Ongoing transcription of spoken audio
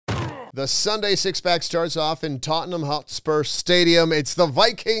The Sunday six-pack starts off in Tottenham Hotspur Stadium. It's the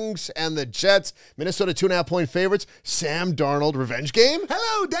Vikings and the Jets. Minnesota 2.5-point favorites. Sam Darnold revenge game.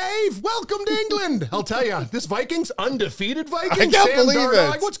 Hello, Dave. Welcome to England. I'll tell you, this Vikings, undefeated Vikings. I can't believe it.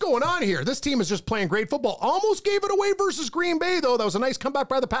 Like, what's going on here? This team is just playing great football. Almost gave it away versus Green Bay, though. That was a nice comeback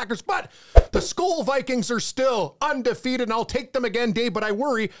by the Packers. But the Skull Vikings are still undefeated, and I'll take them again, Dave. But I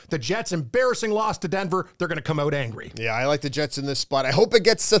worry the Jets' embarrassing loss to Denver, they're going to come out angry. Yeah, I like the Jets in this spot. I hope it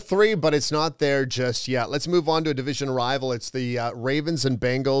gets to 3, but it's not there just yet. Let's move on to a division rival. It's the Ravens and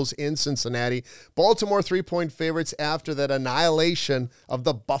Bengals in Cincinnati. Baltimore 3-point favorites after that annihilation of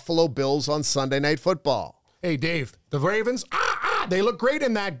the Buffalo Bills on Sunday Night Football. Hey, Dave, the Ravens, they look great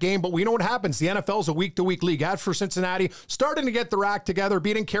in that game, but we know what happens. The NFL's a week-to-week league. As for Cincinnati, starting to get their act together,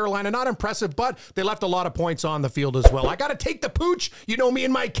 beating Carolina, not impressive, but they left a lot of points on the field as well. I got to take the pooch. You know me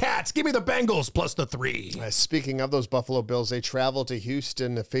and my cats. Give me the Bengals plus the 3. Speaking of those Buffalo Bills, they travel to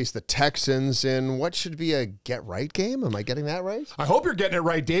Houston to face the Texans in what should be a get-right game. Am I getting that right? I hope you're getting it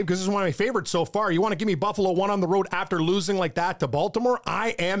right, Dave, because this is one of my favorites so far. You want to give me Buffalo 1 on the road after losing like that to Baltimore? I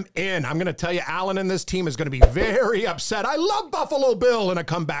am in. I'm going to tell you, Allen and this team is going to be very upset. I love Buffalo Bill in a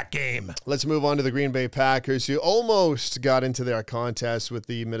comeback game. Let's move on to the Green Bay Packers, who almost got into their contest with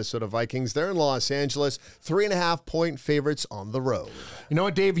the Minnesota Vikings. They're in Los Angeles, 3.5-point favorites on the road. You know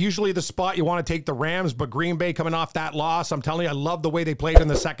what, Dave? Usually the spot you want to take the Rams, but Green Bay coming off that loss, I'm telling you, I love the way they played in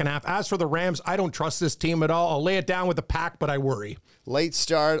the second half. As for the Rams, I don't trust this team at all. I'll lay it down with the Pack, but I worry. Late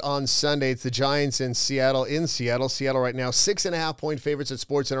start on Sunday. It's the Giants in Seattle. Seattle right now, 6.5-point favorites at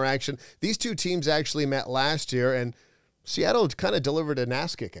Sports Interaction. These two teams actually met last year, and Seattle kind of delivered an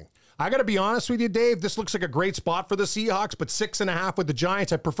ass-kicking. I got to be honest with you, Dave. This looks like a great spot for the Seahawks, but 6.5 with the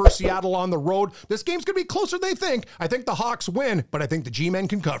Giants. I prefer Seattle on the road. This game's going to be closer than they think. I think the Hawks win, but I think the G-Men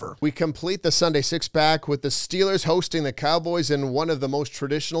can cover. We complete the Sunday six-pack with the Steelers hosting the Cowboys in one of the most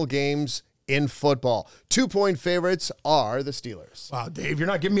traditional games in football. 2-point favorites are the Steelers. Wow, Dave, you're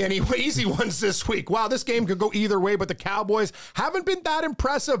not giving me any easy ones this week. Wow, this game could go either way, but the Cowboys haven't been that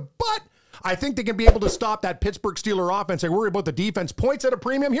impressive, but I think they can be able to stop that Pittsburgh Steeler offense. I worry about the defense. Points at a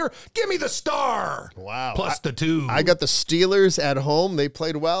premium here. Give me the star. Wow. Plus the 2. I got the Steelers at home. They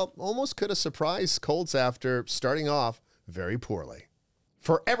played well. Almost could have surprised Colts after starting off very poorly.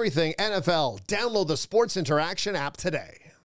 For everything NFL, download the Sports Interaction app today.